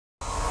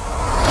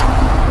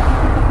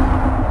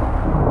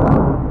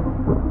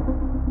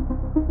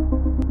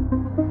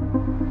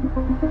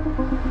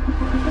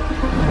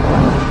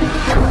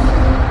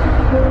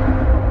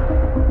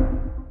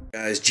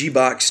Guys,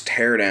 G-Box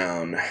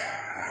teardown.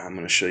 I'm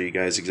going to show you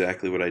guys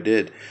exactly what I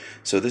did.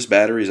 So this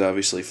battery is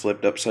obviously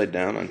flipped upside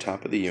down on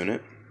top of the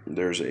unit.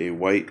 There's a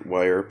white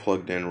wire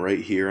plugged in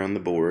right here on the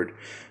board.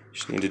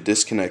 Just need to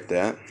disconnect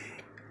that.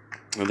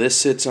 Now this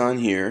sits on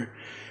here.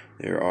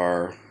 There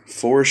are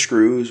 4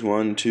 screws,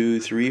 1,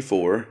 2, 3,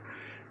 4,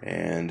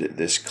 and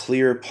this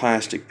clear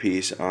plastic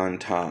piece on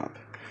top.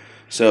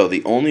 So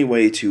the only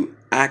way to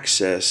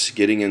access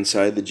getting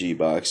inside the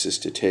G-Box is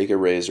to take a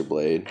razor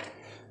blade.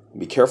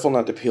 Be careful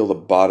not to peel the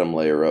bottom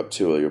layer up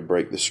too, or you'll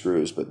break the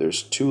screws, but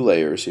there's 2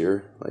 layers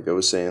here. Like I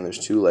was saying, there's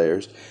 2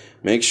 layers.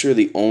 Make sure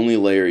the only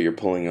layer you're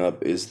pulling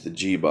up is the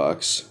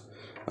G-Box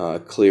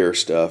clear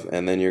stuff,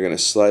 and then you're going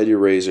to slide your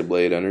razor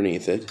blade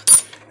underneath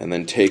it, and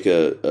then take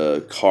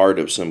a card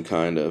of some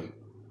kind of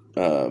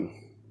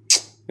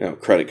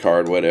credit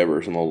card,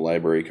 whatever, some old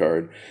library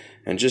card,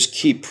 and just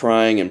keep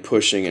prying and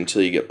pushing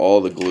until you get all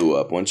the glue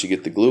up. Once you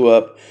get the glue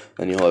up,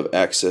 then you'll have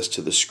access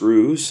to the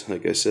screws.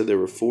 Like I said, there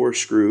were 4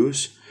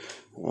 screws.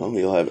 Well,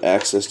 you'll have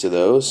access to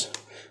those.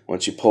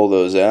 Once you pull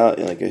those out,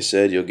 like I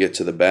said, you'll get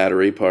to the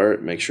battery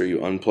part. Make sure you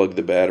unplug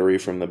the battery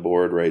from the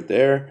board right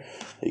there.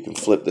 You can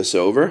flip this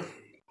over.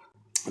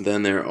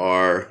 Then there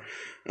are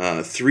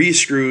 3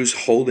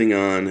 screws holding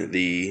on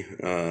the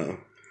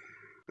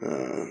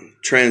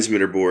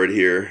transmitter board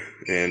here,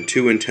 and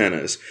 2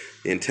 antennas.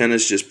 The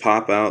antennas just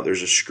pop out.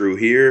 There's a screw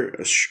here,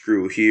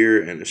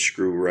 and a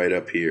screw right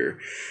up here.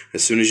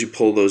 As soon as you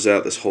pull those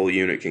out, this whole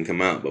unit can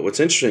come out. But what's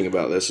interesting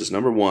about this is,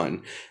 number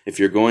one, if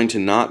you're going to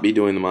not be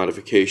doing the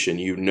modification,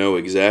 you know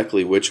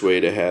exactly which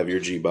way to have your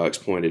G-Box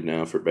pointed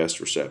now for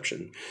best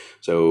reception.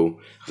 So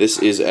this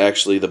is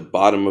actually the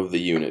bottom of the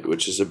unit,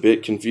 which is a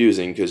bit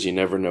confusing because you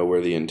never know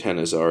where the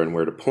antennas are and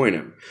where to point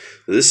them.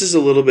 This is a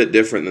little bit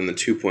different than the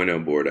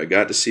 2.0 board. I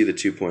got to see the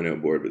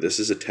 2.0 board, but this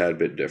is a tad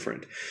bit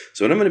different.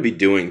 So what I'm going to be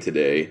doing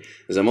today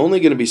is I'm only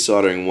going to be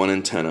soldering 1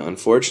 antenna.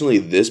 Unfortunately,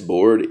 this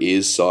board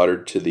is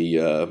soldered to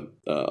the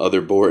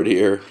other board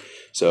here,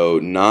 so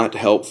not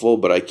helpful,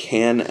 but I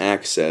can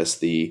access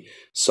the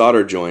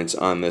solder joints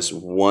on this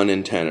 1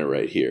 antenna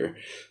right here.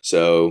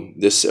 So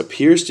this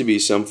appears to be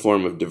some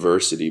form of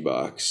diversity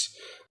box.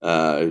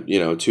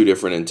 2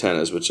 different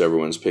antennas, whichever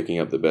one's picking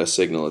up the best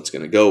signal it's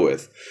going to go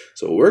with.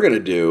 So what we're going to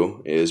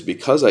do is,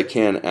 because I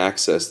can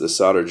access the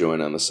solder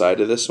joint on the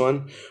side of this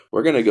one,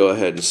 we're going to go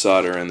ahead and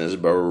solder in this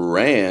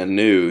brand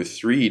new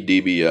 3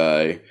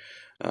 dBi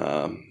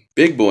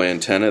big boy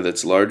antenna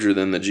that's larger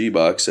than the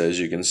G-Box, as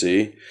you can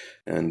see.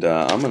 And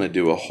I'm going to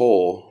do a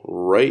hole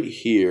right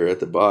here at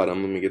the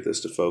bottom. Let me get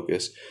this to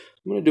focus.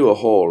 I'm going to do a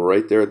hole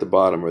right there at the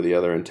bottom where the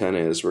other antenna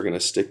is. We're going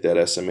to stick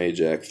that SMA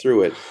jack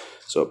through it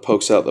so it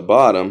pokes out the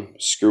bottom,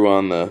 screw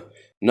on the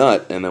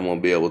nut, and then we'll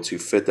be able to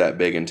fit that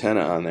big antenna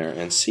on there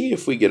and see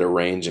if we get a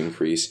range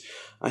increase.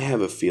 I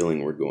have a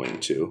feeling we're going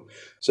to.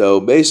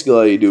 So basically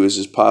all you do is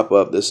just pop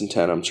up this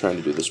antenna. I'm trying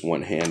to do this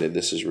one-handed.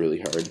 This is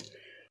really hard.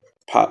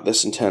 Pop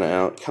this antenna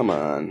out. Come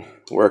on,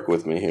 work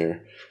with me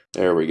here.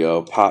 There we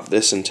go. Pop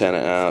this antenna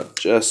out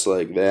just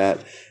like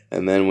that.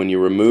 And then when you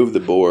remove the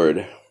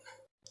board,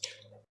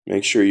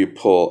 make sure you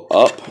pull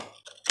up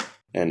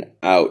and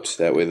out.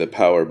 That way the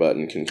power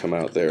button can come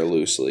out there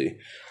loosely.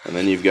 And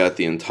then you've got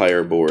the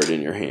entire board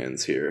in your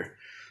hands here.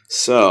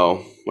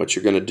 So what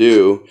you're going to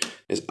do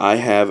is, I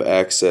have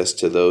access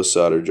to those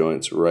solder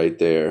joints right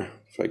there.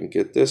 If I can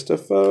get this to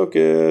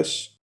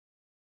focus.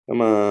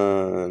 Come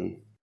on.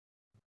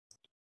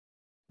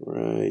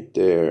 Right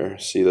there.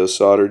 See those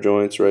solder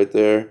joints right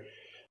there?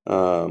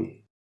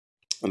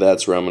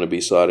 That's where I'm going to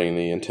be soldering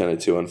the antenna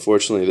to.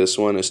 Unfortunately, this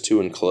one is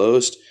too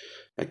enclosed.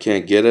 I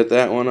can't get at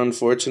that one,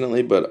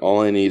 unfortunately, but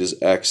all I need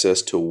is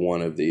access to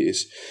 1 of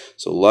these.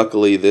 So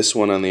luckily, this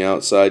one on the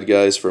outside,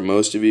 guys, for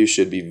most of you,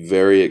 should be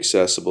very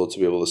accessible to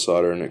be able to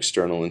solder an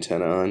external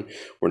antenna on.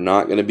 We're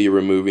not going to be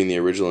removing the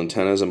original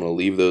antennas. I'm going to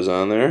leave those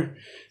on there,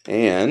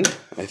 and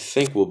I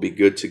think we'll be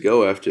good to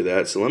go after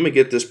that. So let me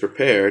get this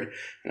prepared,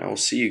 and I will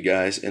see you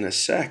guys in a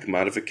sec.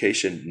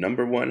 Modification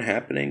number 1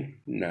 happening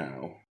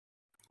now.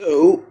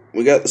 So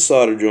we got the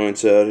solder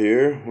joints out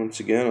here.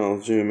 Once again,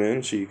 I'll zoom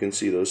in so you can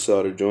see those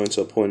solder joints.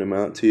 I'll point them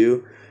out to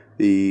you.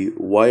 The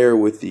wire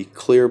with the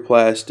clear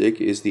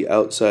plastic is the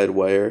outside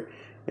wire,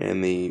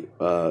 and the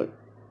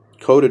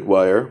coated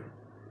wire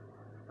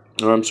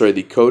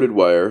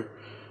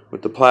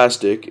with the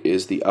plastic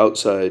is the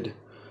outside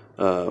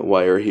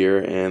wire here,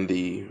 and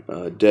the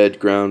dead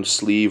ground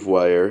sleeve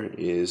wire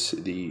is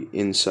the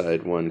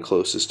inside one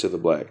closest to the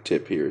black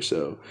tip here.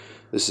 So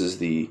this is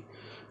the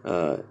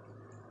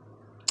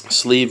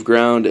sleeve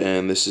ground,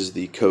 and this is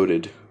the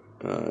coated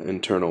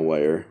internal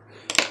wire.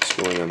 It's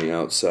going on the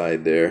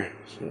outside there.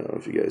 So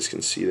if you guys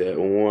can see that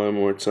one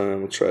more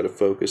time, we'll try to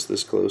focus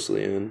this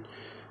closely in.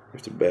 I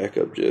have to back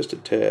up just a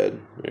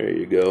tad. There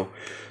you go.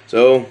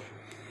 So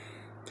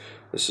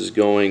this is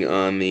going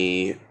on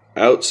the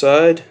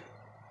outside.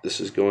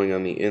 This is going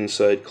on the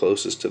inside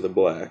closest to the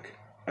black.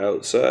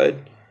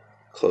 Outside,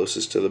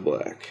 closest to the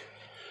black.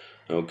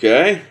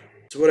 Okay,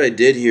 So what I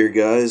did here,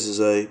 guys, is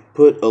I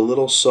put a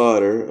little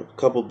solder, a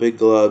couple big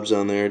globs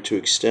on there to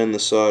extend the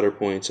solder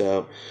points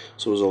out,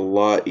 so it was a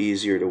lot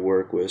easier to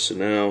work with. So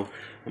now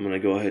I'm going to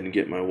go ahead and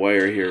get my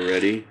wire here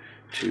ready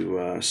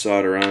to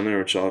solder on there,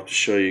 which I'll have to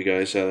show you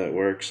guys how that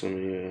works. Let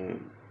me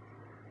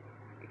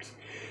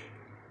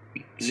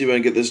see if I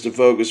can get this to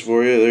focus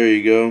for you. There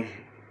you go.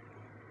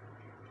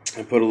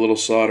 I put a little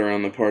solder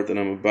on the part that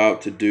I'm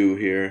about to do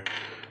here.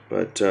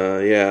 But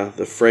yeah,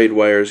 the frayed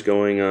wire's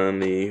going on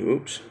the,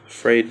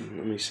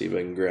 let me see if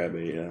I can grab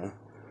a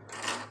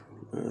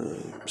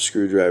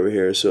screwdriver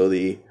here. So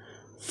the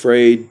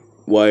frayed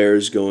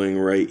wire's going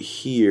right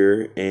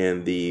here,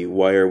 and the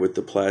wire with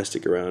the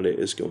plastic around it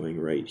is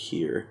going right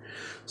here.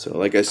 So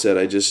like I said,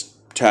 I just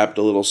tapped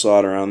a little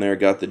solder on there,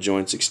 got the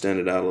joints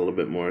extended out a little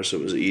bit more so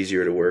it was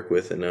easier to work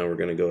with, and now we're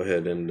going to go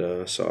ahead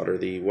and solder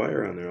the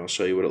wire on there. I'll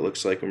show you what it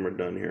looks like when we're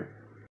done here.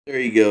 There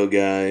you go,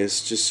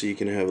 guys, just so you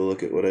can have a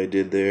look at what I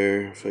did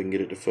there. If I can get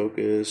it to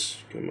focus.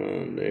 Come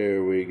on,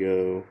 there we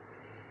go.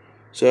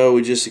 So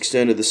we just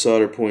extended the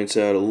solder points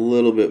out a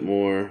little bit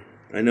more.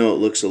 I know it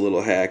looks a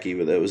little hacky,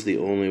 but that was the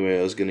only way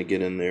I was going to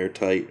get in there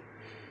tight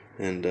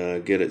and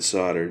get it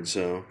soldered.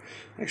 So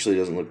actually it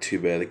doesn't look too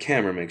bad. The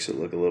camera makes it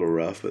look a little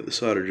rough, but the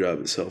solder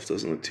job itself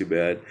doesn't look too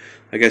bad.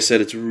 Like I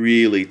said, it's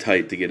really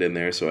tight to get in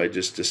there, so I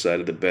just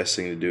decided the best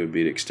thing to do would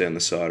be to extend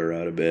the solder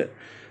out a bit.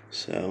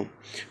 So,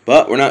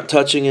 but we're not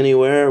touching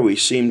anywhere. We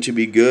seem to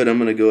be good. I'm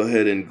going to go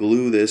ahead and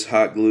glue this,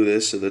 hot glue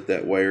this, so that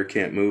that wire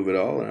can't move at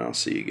all, and I'll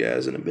see you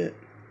guys in a bit.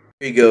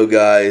 There you go,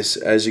 guys.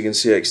 As you can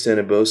see, I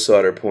extended both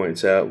solder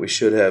points out. We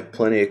should have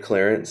plenty of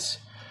clearance.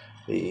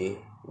 The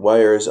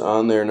wire is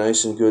on there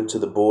nice and good to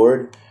the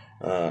board.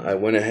 I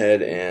went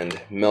ahead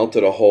and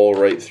melted a hole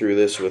right through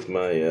this with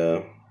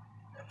my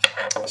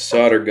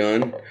solder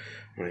gun.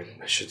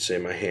 I should say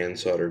my hand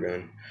solder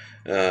gun.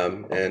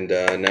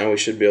 Now we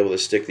should be able to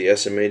stick the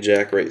SMA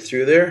jack right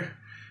through there,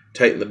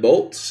 tighten the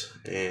bolts,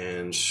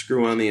 and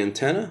screw on the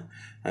antenna.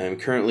 I am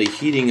currently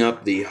heating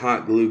up the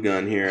hot glue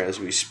gun here as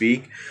we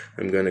speak.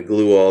 I'm going to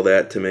glue all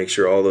that to make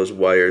sure all those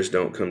wires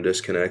don't come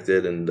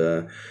disconnected, and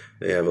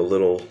they have a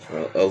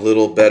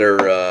little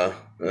better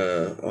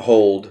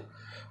hold,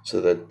 so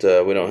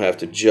that we don't have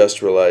to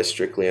just rely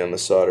strictly on the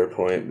solder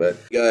point.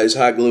 But guys,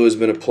 hot glue has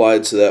been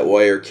applied so that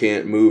wire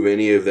can't move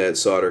any of that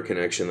solder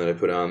connection that I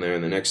put on there.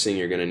 And the next thing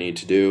you're going to need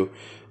to do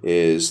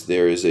is,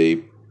 there is a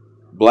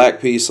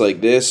black piece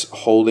like this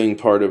holding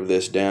part of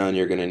this down.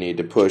 You're going to need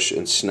to push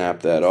and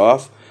snap that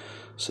off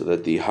so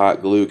that the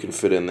hot glue can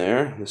fit in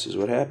there. This is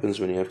what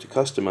happens when you have to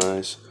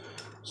customize.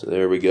 So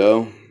there we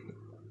go.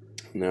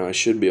 Now I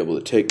should be able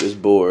to take this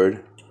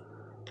board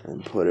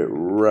and put it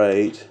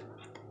right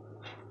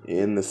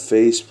in the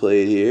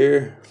faceplate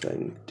here. If I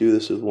can do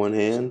this with one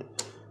hand,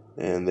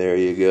 and there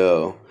you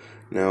go.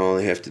 Now all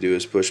I have to do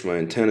is push my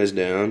antennas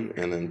down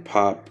and then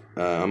pop.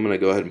 I'm going to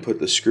go ahead and put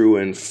the screw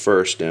in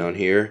first down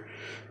here,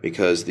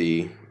 because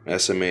the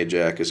SMA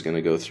jack is going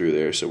to go through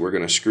there. So we're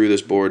going to screw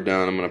this board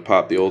down. I'm going to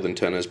pop the old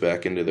antennas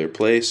back into their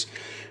place,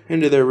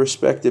 into their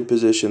respective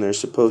position. They're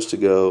supposed to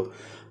go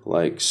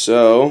like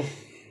so.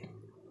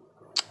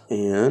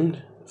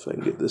 And if I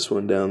can get this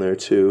one down there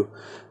too.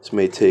 This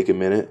may take a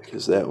minute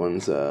because that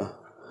one's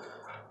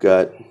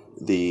got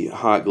the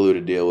hot glue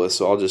to deal with,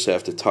 so I'll just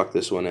have to tuck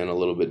this one in a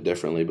little bit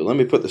differently. But let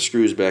me put the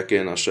screws back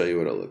in. I'll show you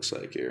what it looks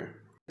like here.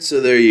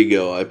 So there you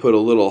go. I put a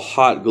little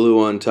hot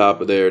glue on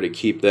top of there to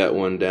keep that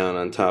one down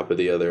on top of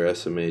the other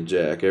SMA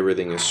jack.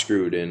 Everything is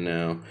screwed in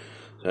now.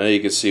 So now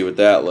you can see what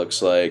that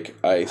looks like.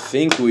 I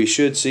think we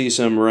should see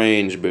some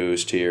range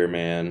boost here,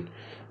 man.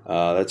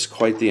 That's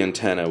quite the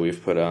antenna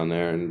we've put on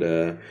there,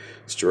 and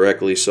it's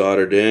directly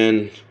soldered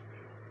in.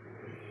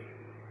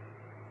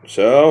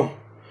 So,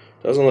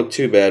 doesn't look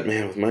too bad,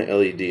 man. With my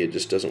LED, it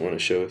just doesn't want to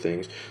show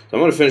things. So I'm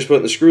going to finish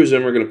putting the screws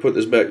in. We're going to put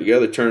this back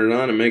together, turn it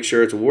on, and make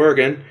sure it's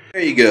working.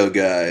 There you go,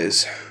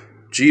 guys.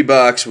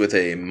 G-Box with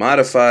a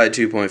modified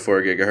 2.4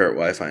 gigahertz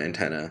Wi-Fi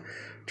antenna.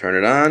 Turn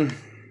it on.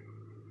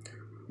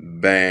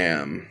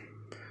 Bam.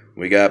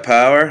 We got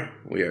power.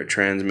 We are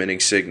transmitting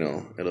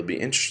signal. It'll be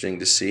interesting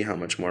to see how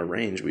much more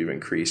range we've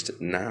increased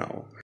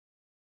now.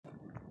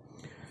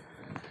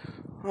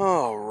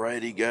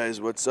 Alrighty, guys,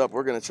 what's up?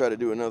 We're going to try to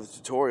do another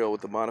tutorial with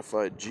the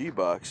modified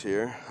G-Box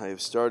here. I have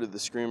started the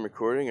screen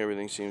recording.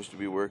 Everything seems to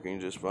be working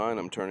just fine.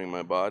 I'm turning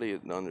my body.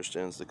 It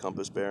understands the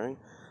compass bearing.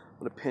 I'm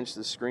going to pinch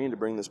the screen to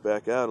bring this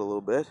back out a little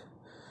bit.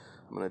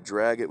 I'm going to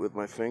drag it with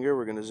my finger.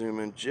 We're going to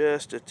zoom in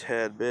just a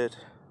tad bit.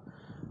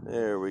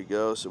 There we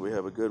go. So we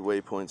have a good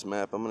waypoints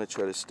map. I'm going to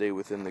try to stay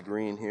within the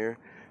green here.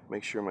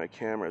 Make sure my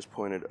camera is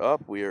pointed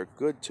up. We are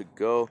good to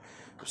go.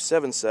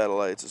 7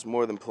 satellites is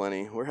more than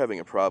plenty. We're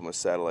having a problem with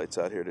satellites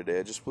out here today.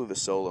 I just flew the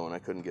Solo and I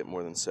couldn't get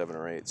more than 7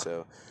 or 8.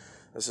 So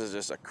this is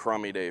just a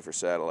crummy day for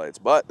satellites.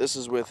 But this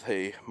is with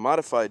a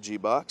modified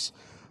G-Box.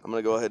 I'm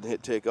going to go ahead and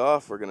hit take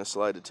off. We're going to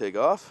slide to take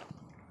off.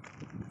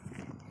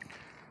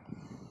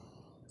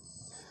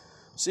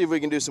 See if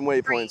we can do some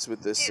waypoints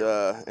with this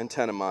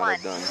antenna mod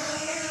I've done.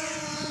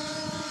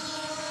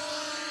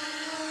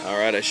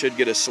 Alright, I should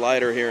get a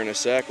slider here in a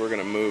sec. We're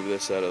going to move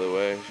this out of the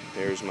way.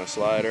 Here's my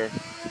slider.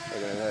 We're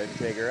going to go ahead and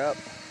take her up.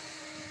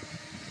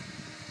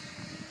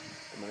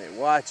 I'm going to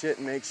watch it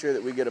and make sure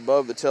that we get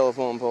above the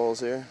telephone poles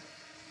here.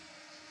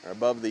 Or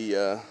above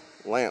the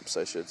lamps,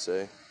 I should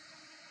say.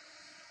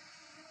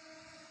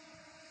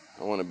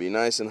 I want to be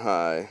nice and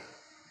high.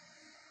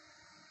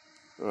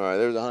 Alright,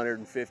 there's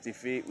 150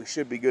 feet. We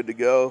should be good to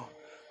go.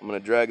 I'm going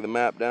to drag the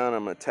map down.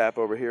 I'm going to tap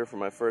over here for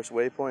my first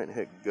waypoint and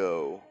hit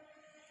go.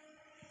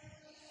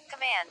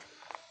 Command.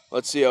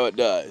 Let's see how it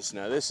does.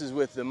 Now this is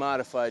with the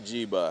modified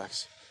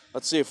G-Box.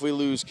 Let's see if we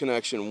lose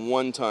connection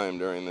one time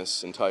during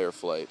this entire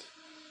flight.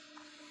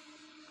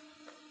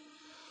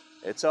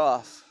 It's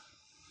off.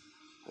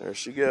 There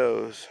she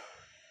goes.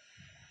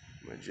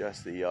 I'm going to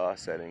adjust the yaw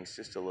settings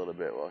just a little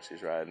bit while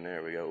she's riding.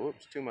 There we go.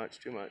 Whoops, too much,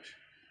 too much.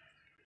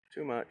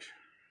 Too much.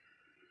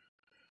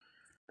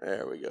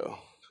 There we go.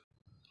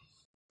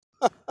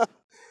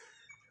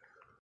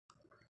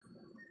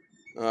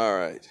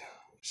 Alright.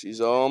 She's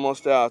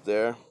almost out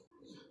there.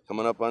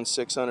 Coming up on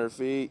 600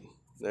 feet.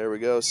 There we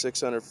go,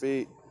 600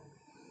 feet.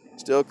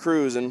 Still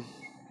cruising.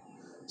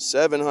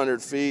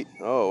 700 feet.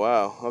 Oh,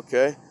 wow.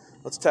 Okay.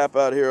 Let's tap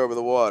out here over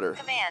the water.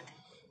 Command.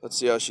 Let's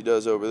see how she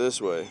does over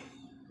this way.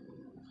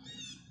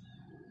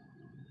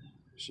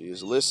 She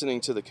is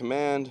listening to the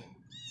command.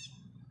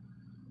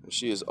 And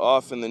she is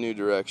off in the new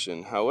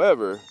direction.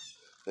 However,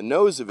 the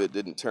nose of it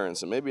didn't turn,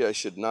 so maybe I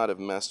should not have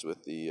messed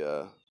with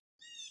the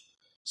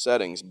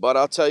settings. But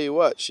I'll tell you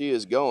what, she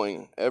is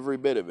going, every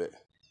bit of it.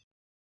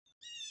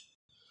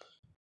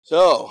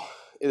 So,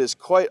 it is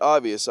quite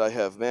obvious I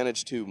have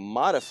managed to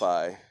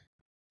modify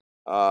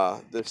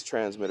this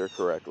transmitter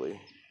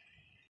correctly.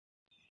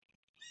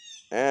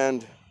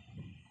 And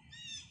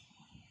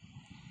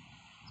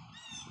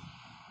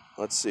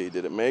let's see,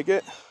 did it make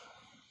it?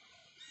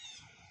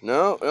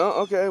 No?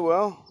 Oh, okay,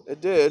 well, it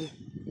did.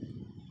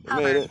 It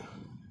made it.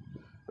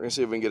 We're going to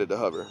see if we can get it to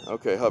hover.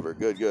 Okay, hover.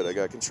 Good, good. I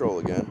got control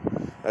again.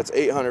 That's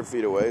 800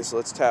 feet away, so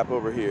let's tap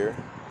over here.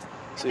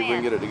 See if we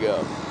can get it to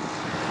go.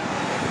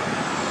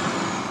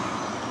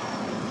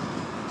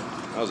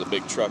 That was a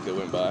big truck that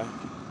went by.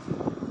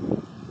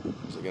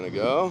 Is it going to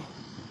go?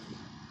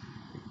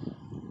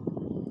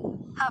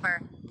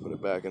 Hover. Put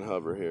it back in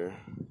hover here.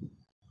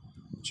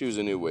 Choose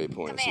a new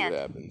waypoint and see what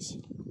happens.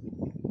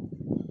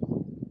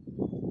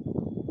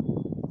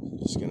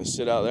 Just going to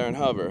sit out there and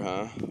hover,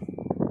 huh?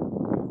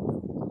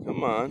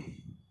 Come on.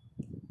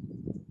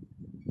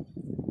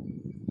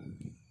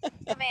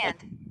 Command.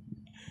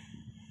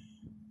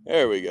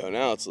 There we go.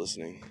 Now it's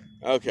listening.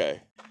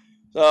 Okay.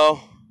 So,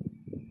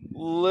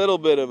 little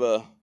bit of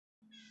a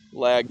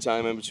lag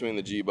time in between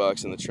the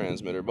G-Box and the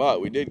transmitter,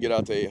 but we did get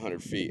out to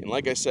 800 feet. And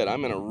like I said,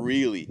 I'm in a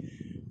really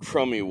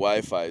crummy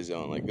Wi-Fi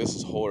zone. Like, this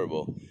is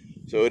horrible.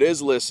 So it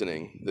is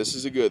listening. This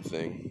is a good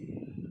thing.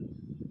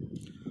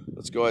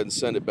 Let's go ahead and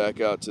send it back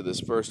out to this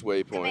first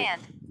waypoint.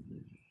 Command.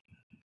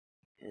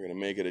 We're going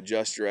to make it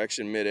adjust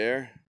direction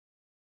midair.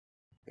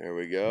 There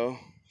we go.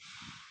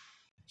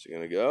 Is it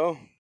going to go?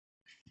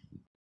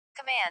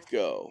 Command.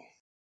 Go.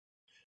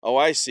 Oh,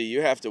 I see.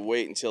 You have to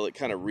wait until it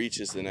kind of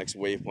reaches the next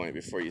waypoint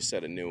before you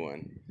set a new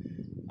one.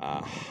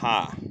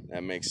 Aha.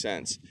 That makes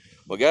sense.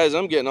 Well, guys,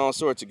 I'm getting all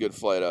sorts of good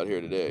flight out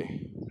here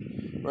today.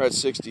 We're at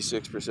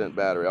 66%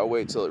 battery. I'll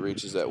wait till it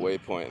reaches that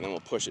waypoint, and then we'll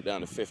push it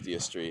down to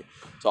 50th Street.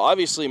 So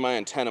obviously my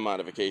antenna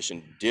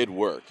modification did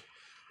work,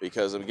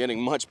 because I'm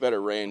getting much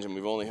better range, and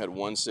we've only had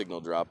one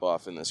signal drop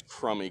off in this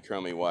crummy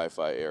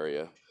Wi-Fi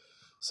area.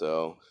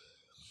 So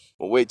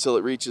we'll wait till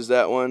it reaches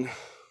that one.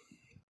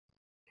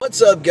 What's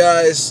up,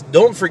 guys?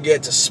 Don't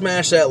forget to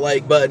smash that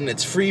like button.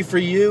 It's free for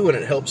you, and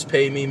it helps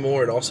pay me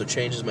more. It also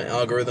changes my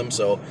algorithm,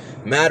 so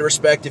mad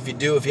respect if you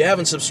do. If you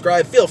haven't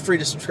subscribed, feel free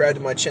to subscribe to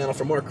my channel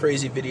for more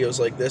crazy videos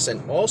like this.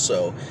 And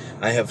also,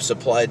 I have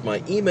supplied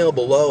my email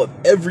below of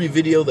every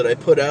video that I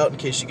put out in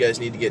case you guys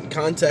need to get in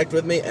contact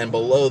with me. And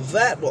below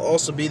that will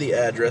also be the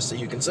address that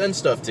you can send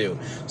stuff to.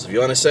 So if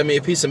you want to send me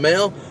a piece of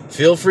mail,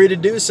 feel free to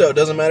do so. It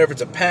doesn't matter if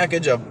it's a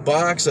package, a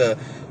box, a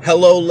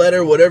hello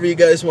letter, whatever you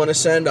guys want to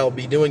send. I'll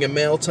be doing a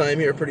mail time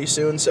here pretty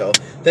soon. So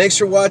thanks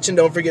for watching.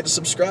 Don't forget to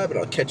subscribe, and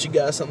I'll catch you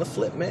guys on the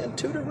flip, man.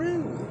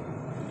 Toot-a-roo.